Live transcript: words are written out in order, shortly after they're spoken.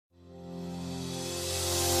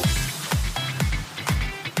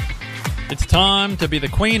It's time to be the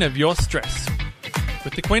queen of your stress.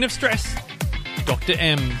 With the Queen of Stress, Dr.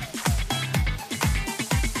 M.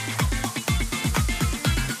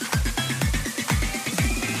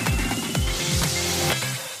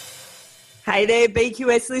 Hey there,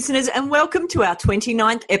 BQS listeners, and welcome to our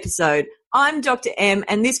 29th episode. I'm Dr. M,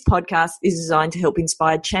 and this podcast is designed to help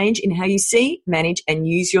inspire change in how you see, manage, and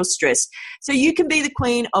use your stress, so you can be the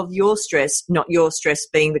queen of your stress, not your stress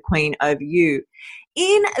being the queen over you.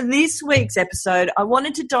 In this week's episode, I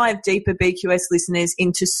wanted to dive deeper, BQS listeners,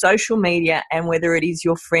 into social media and whether it is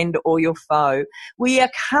your friend or your foe. We are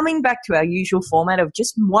coming back to our usual format of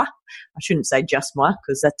just moi. I shouldn't say just moi,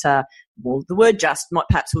 because that, the word just,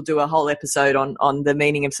 perhaps we'll do a whole episode on the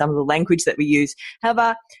meaning of some of the language that we use.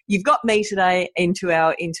 However, you've got me today into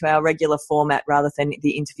our regular format rather than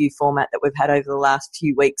the interview format that we've had over the last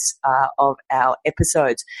few weeks of our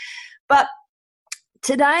episodes. But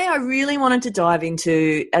today, I really wanted to dive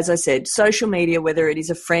into, as I said, social media, whether it is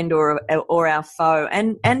a friend or our foe.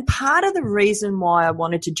 And part of the reason why I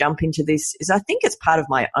wanted to jump into this is I think it's part of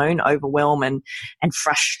my own overwhelm and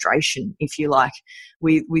frustration, if you like,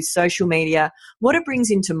 with social media, what it brings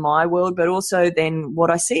into my world, but also then what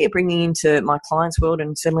I see it bringing into my clients' world,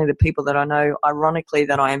 and certainly the people that I know, ironically,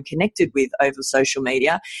 that I am connected with over social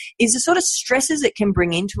media, is the sort of stresses it can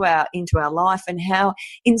bring into our life, and how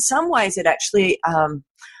in some ways it actually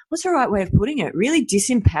what's the right way of putting it? Really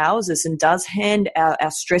disempowers us and does hand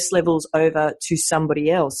our stress levels over to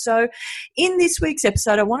somebody else. So in this week's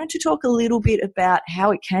episode, I wanted to talk a little bit about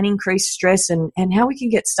how it can increase stress and how we can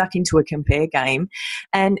get stuck into a compare game,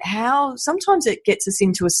 and how sometimes it gets us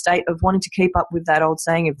into a state of wanting to keep up with that old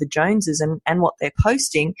saying of the Joneses and what they're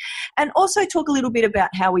posting, and also talk a little bit about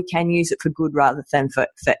how we can use it for good rather than for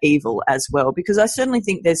evil as well, because I certainly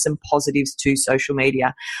think there's some positives to social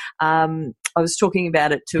media. I was talking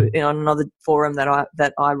about it on another forum that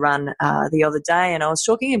I run the other day, and I was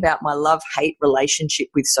talking about my love-hate relationship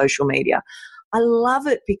with social media. I love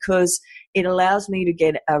it because it allows me to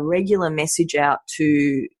get a regular message out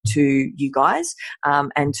to you guys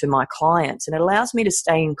and to my clients, and it allows me to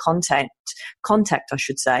stay in contact, I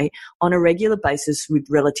should say, on a regular basis with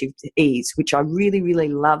relative ease, which I really, really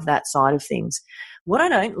love that side of things. What I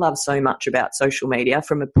don't love so much about social media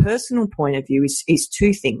from a personal point of view is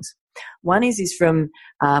two things. One is from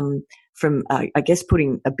I guess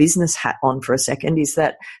putting a business hat on for a second, is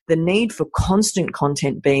that the need for constant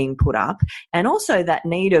content being put up, and also that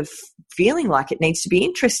need of feeling like it needs to be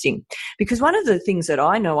interesting. Because one of the things that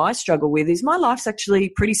I know I struggle with is my life's actually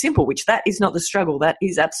pretty simple, which that is not the struggle. That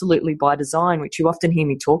is absolutely by design, which you often hear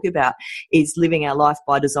me talk about, is living our life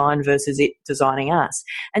by design versus it designing us.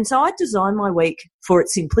 And so I design my week for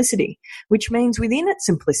its simplicity, which means within its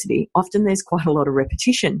simplicity, often there's quite a lot of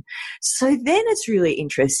repetition. So then it's really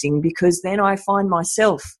interesting, because then I find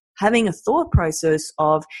myself having a thought process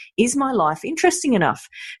of, is my life interesting enough?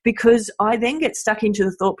 Because I then get stuck into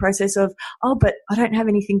the thought process of, oh, but I don't have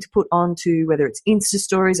anything to put onto, whether it's Insta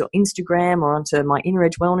stories or Instagram, or onto my Inner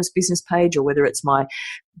Edge Wellness business page, or whether it's my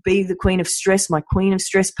Be the Queen of Stress, my Queen of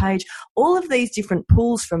Stress page, all of these different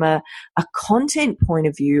pools from a content point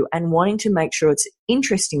of view, and wanting to make sure it's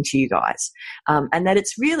interesting to you guys, and that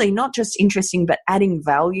it's really not just interesting but adding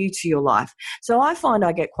value to your life. So I find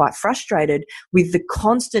I get quite frustrated with the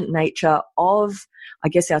constant nature of, I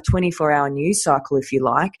guess, our 24-hour news cycle, if you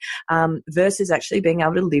like, versus actually being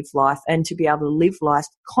able to live life, and to be able to live life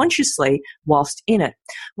consciously whilst in it.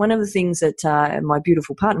 One of the things that my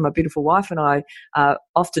beautiful partner, my beautiful wife, and I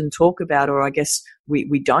often talk about, or I guess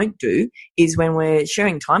we don't do, is when we're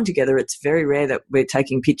sharing time together, it's very rare that we're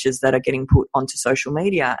taking pictures that are getting put onto social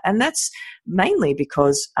media. And that's mainly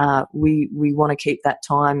because we want to keep that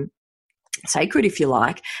time sacred, if you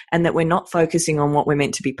like, and that we're not focusing on what we're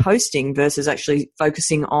meant to be posting versus actually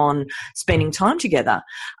focusing on spending time together.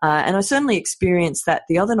 And I certainly experienced that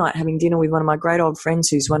the other night, having dinner with one of my great old friends,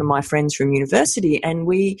 who's one of my friends from university, and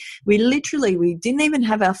we didn't even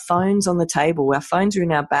have our phones on the table. Our phones were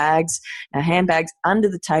in our bags, our handbags under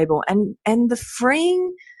the table, and the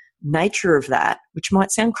freeing nature of that, which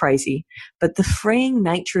might sound crazy, but the freeing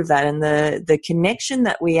nature of that, and the connection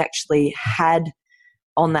that we actually had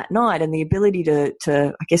on that night, and the ability to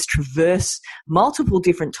I guess traverse multiple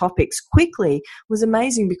different topics quickly, was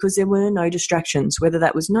amazing, because there were no distractions, whether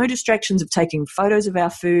that was no distractions of taking photos of our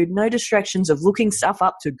food, no distractions of looking stuff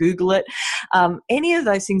up to Google it, any of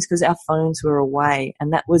those things, because our phones were away.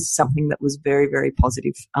 And that was something that was very, very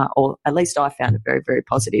positive, or at least I found it very, very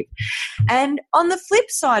positive. And on the flip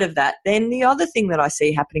side of that, then the other thing that I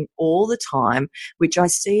see happening all the time, which I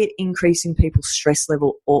see it increasing people's stress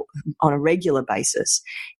level on a regular basis,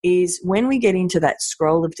 is when we get into that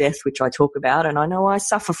scroll of death, which I talk about, and I know I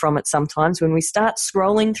suffer from it sometimes, when we start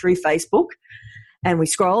scrolling through Facebook, and we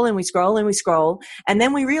scroll and we scroll and we scroll, and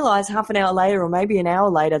then we realize half an hour later or maybe an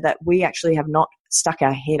hour later that we actually have not stuck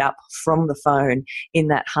our head up from the phone in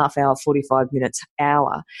that half hour, 45 minutes,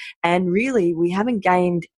 hour. And really, we haven't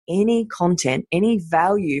gained any content, any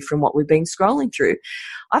value from what we've been scrolling through.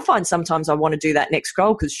 I find sometimes I want to do that next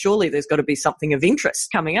scroll because surely there's got to be something of interest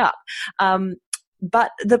coming up.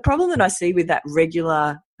 But the problem that I see with that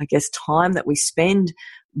regular, I guess, time that we spend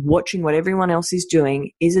watching what everyone else is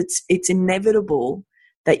doing is it's inevitable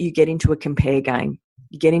that you get into a compare game.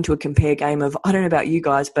 You get into a compare game of, I don't know about you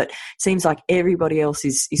guys, but it seems like everybody else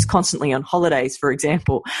is constantly on holidays, for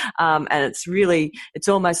example. And it's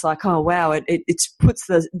almost like, oh, wow, it puts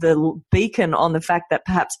the beacon on the fact that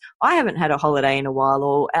perhaps I haven't had a holiday in a while,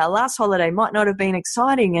 or our last holiday might not have been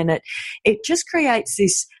exciting. And it just creates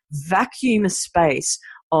this vacuum of space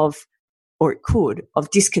of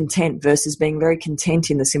discontent versus being very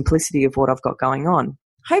content in the simplicity of what I've got going on.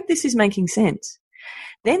 Hope this is making sense.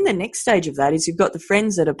 Then the next stage of that is you've got the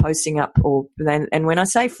friends that are posting up, and when I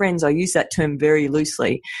say friends, I use that term very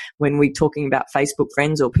loosely. When we're talking about Facebook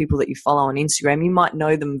friends or people that you follow on Instagram, you might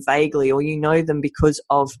know them vaguely, or you know them because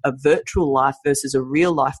of a virtual life versus a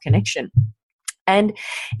real life connection. And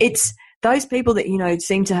it's those people that,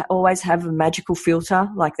 seem to always have a magical filter,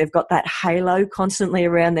 like they've got that halo constantly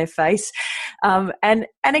around their face. And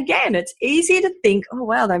again, it's easy to think, oh,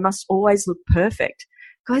 wow, they must always look perfect.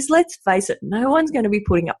 Guys, let's face it, no one's going to be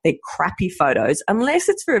putting up their crappy photos unless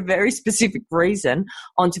it's for a very specific reason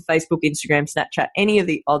onto Facebook, Instagram, Snapchat, any of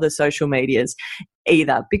the other social medias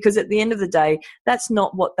either, because at the end of the day, that's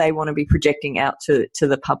not what they want to be projecting out to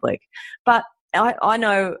the public. But I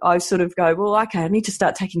know I sort of go, well, okay, I need to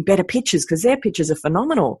start taking better pictures because their pictures are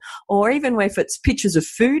phenomenal. Or even if it's pictures of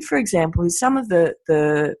food, for example, some of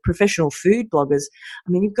the professional food bloggers,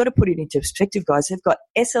 I mean, you've got to put it into perspective, guys. They've got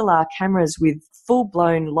SLR cameras with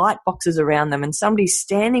full-blown light boxes around them and somebody's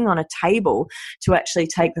standing on a table to actually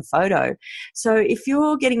take the photo. So if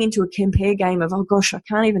you're getting into a compare game of, oh, gosh, I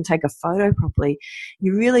can't even take a photo properly,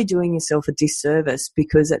 you're really doing yourself a disservice,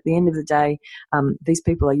 because at the end of the day, these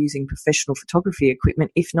people are using professional photography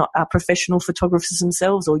equipment, if not are professional photographers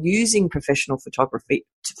themselves, or using professional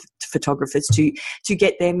photographers to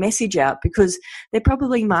get their message out, because they're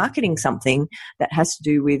probably marketing something that has to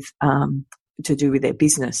do with their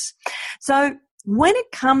business. So when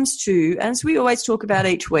it comes to, as we always talk about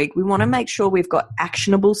each week, we want to make sure we've got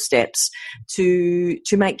actionable steps to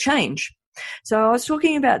make change. So I was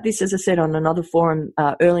talking about this, as I said, on another forum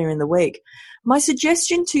earlier in the week. My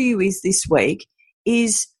suggestion to you is this week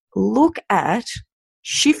is look at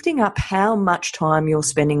shifting up how much time you're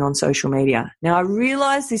spending on social media. Now, I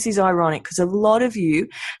realize this is ironic because a lot of you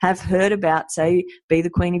have heard about, say, Be the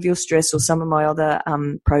Queen of Your Stress or some of my other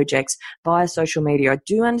projects via social media. I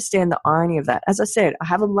do understand the irony of that. As I said, I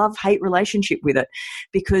have a love-hate relationship with it,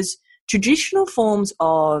 because traditional forms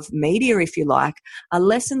of media, if you like, are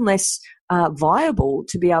less and less viable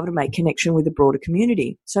to be able to make connection with the broader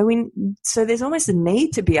community. So there's almost a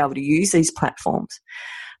need to be able to use these platforms.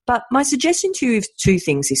 But my suggestion to you is two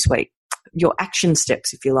things this week, your action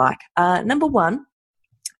steps, if you like. Number one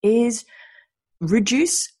is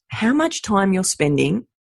reduce how much time you're spending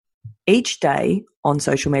each day on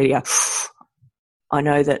social media. I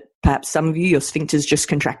know that perhaps some of you, your sphincter's just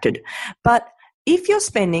contracted. But if you're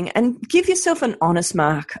spending, and give yourself an honest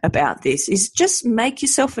mark about this, is just make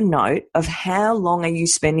yourself a note of how long are you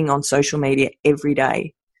spending on social media every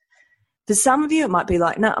day. For some of you, it might be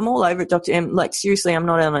like, no, I'm all over it, Dr. M. Like, seriously, I'm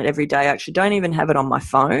not on it every day. I actually don't even have it on my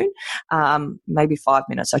phone. Maybe 5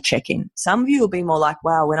 minutes I check in. Some of you will be more like,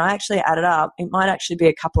 wow, when I actually add it up, it might actually be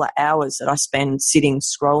a couple of hours that I spend sitting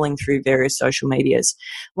scrolling through various social medias.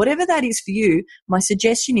 Whatever that is for you, my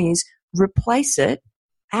suggestion is replace it,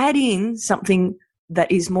 add in something that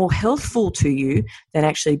is more healthful to you than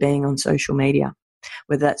actually being on social media.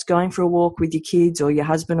 Whether that's going for a walk with your kids or your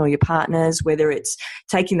husband or your partners, whether it's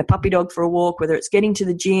taking the puppy dog for a walk, whether it's getting to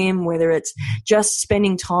the gym, whether it's just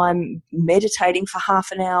spending time meditating for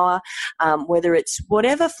half an hour, whether it's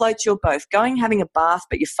whatever floats your boat, having a bath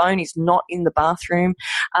but your phone is not in the bathroom.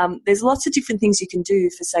 There's lots of different things you can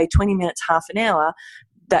do for, say, 20 minutes, half an hour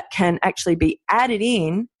that can actually be added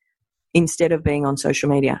in instead of being on social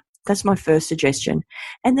media. That's my first suggestion.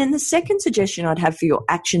 And then the second suggestion I'd have for your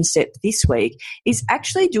action step this week is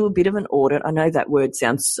actually do a bit of an audit. I know that word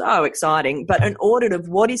sounds so exciting, but an audit of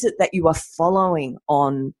what is it that you are following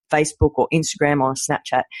on Facebook or Instagram or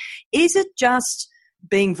Snapchat. Is it just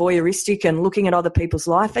being voyeuristic and looking at other people's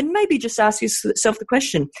life, and maybe just ask yourself the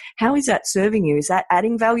question, how is that serving you? Is that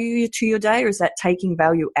adding value to your day, or is that taking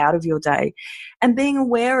value out of your day? And being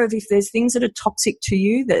aware of if there's things that are toxic to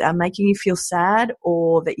you that are making you feel sad,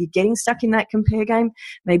 or that you're getting stuck in that compare game,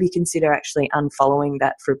 maybe consider actually unfollowing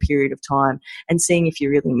that for a period of time and seeing if you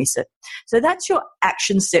really miss it. So that's your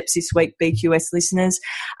action steps this week, BQS listeners.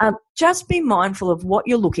 Just be mindful of what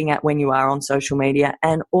you're looking at when you are on social media,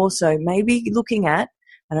 and also maybe looking at,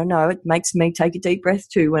 I don't know, it makes me take a deep breath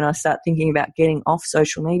too when I start thinking about getting off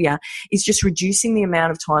social media, is just reducing the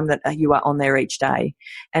amount of time that you are on there each day.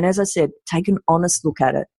 And as I said, take an honest look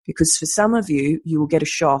at it, because for some of you, you will get a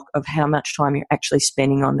shock of how much time you're actually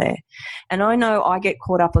spending on there. And I know I get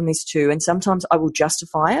caught up on this too, and sometimes I will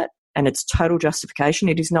justify it. And it's total justification.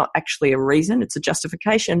 It is not actually a reason. It's a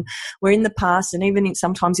justification. Where in the past, and even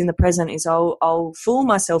sometimes in the present, is I'll fool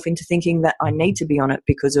myself into thinking that I need to be on it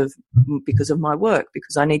because of my work,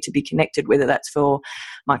 because I need to be connected, whether that's for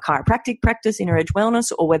my chiropractic practice, Inner Edge Wellness,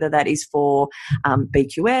 or whether that is for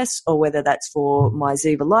BQS, or whether that's for my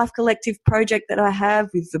Ziva Life Collective project that I have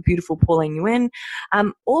with the beautiful Pauline Nguyen.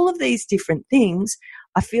 All of these different things,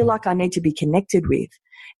 I feel like I need to be connected with.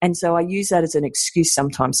 And so I use that as an excuse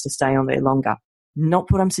sometimes to stay on there longer. Not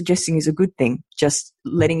what I'm suggesting is a good thing, just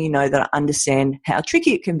letting you know that I understand how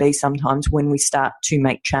tricky it can be sometimes when we start to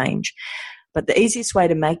make change. But the easiest way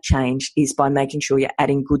to make change is by making sure you're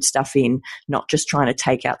adding good stuff in, not just trying to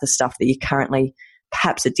take out the stuff that you're currently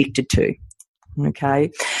perhaps addicted to. Okay?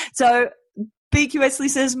 So BQS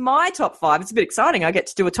listeners, my top 5, it's a bit exciting. I get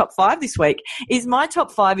to do a top 5 this week. My top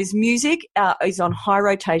 5 is music, is on high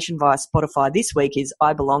rotation via Spotify. This week is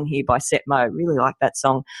I Belong Here by Setmo. Really like that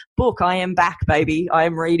song. Book, I Am Back, baby. I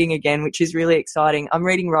am reading again, which is really exciting. I'm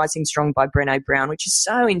reading Rising Strong by Brené Brown, which is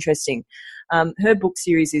so interesting. Her book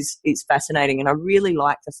series is fascinating, and I really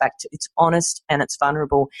like the fact it's honest and it's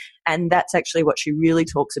vulnerable. And that's actually what she really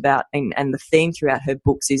talks about, and the theme throughout her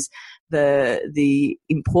books is the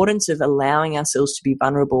importance of allowing ourselves to be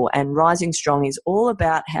vulnerable. And Rising Strong is all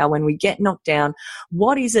about how when we get knocked down,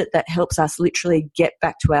 what is it that helps us literally get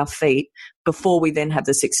back to our feet before we then have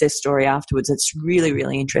the success story afterwards. It's really,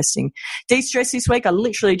 really interesting. De-stress this week, I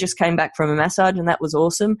literally just came back from a massage and that was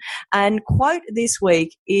awesome. And quote this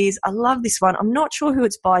week is, I love this one. I'm not sure who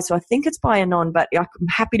it's by, so I think it's by Anon, but I'm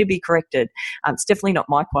happy to be corrected. It's definitely not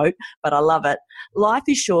my quote, but I love it. Life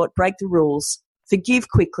is short, break the rules. Forgive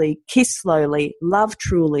quickly, kiss slowly, love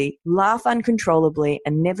truly, laugh uncontrollably,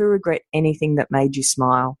 and never regret anything that made you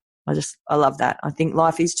smile. I love that. I think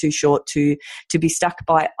life is too short to be stuck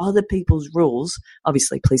by other people's rules.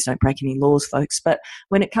 Obviously, please don't break any laws, folks. But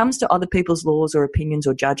when it comes to other people's laws or opinions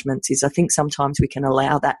or judgments, I think sometimes we can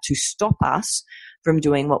allow that to stop us from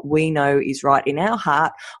doing what we know is right in our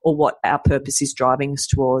heart or what our purpose is driving us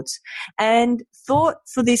towards. And thought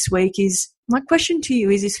for this week is, my question to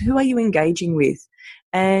you is who are you engaging with?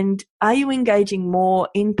 And are you engaging more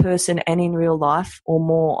in person and in real life or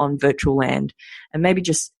more on virtual land? And maybe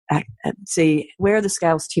just see where are the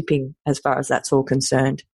scales tipping as far as that's all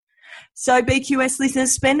concerned. So BQS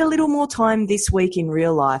listeners, spend a little more time this week in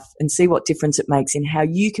real life and see what difference it makes in how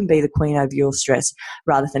you can be the queen over your stress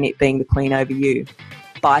rather than it being the queen over you.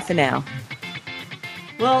 Bye for now.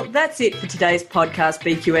 Well, that's it for today's podcast,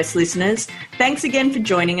 BQS listeners. Thanks again for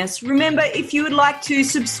joining us. Remember, if you would like to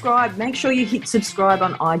subscribe, make sure you hit subscribe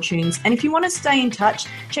on iTunes. And if you want to stay in touch,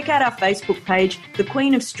 check out our Facebook page, The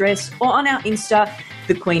Queen of Stress, or on our Insta,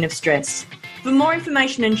 The Queen of Stress. For more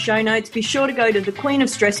information and show notes, be sure to go to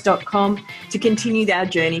thequeenofstress.com to continue our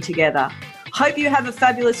journey together. Hope you have a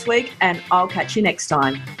fabulous week, and I'll catch you next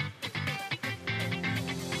time.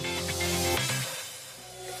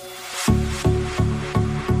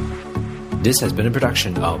 This has been a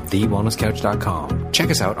production of TheWellnessCouch.com. Check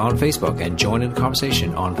us out on Facebook and join in the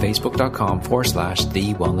conversation on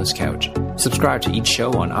Facebook.com/TheWellnessCouch. Subscribe to each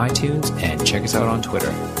show on iTunes and check us out on Twitter.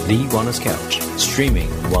 The Wellness Couch, streaming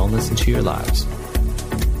wellness into your lives.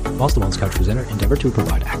 Whilst the Wellness Couch presenter endeavor to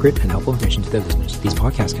provide accurate and helpful information to their listeners, these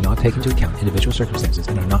podcasts cannot take into account individual circumstances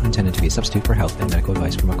and are not intended to be a substitute for health and medical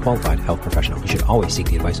advice from a qualified health professional. You should always seek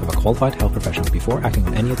the advice of a qualified health professional before acting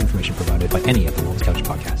on any of the information provided by any of the Wellness Couch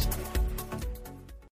podcasts.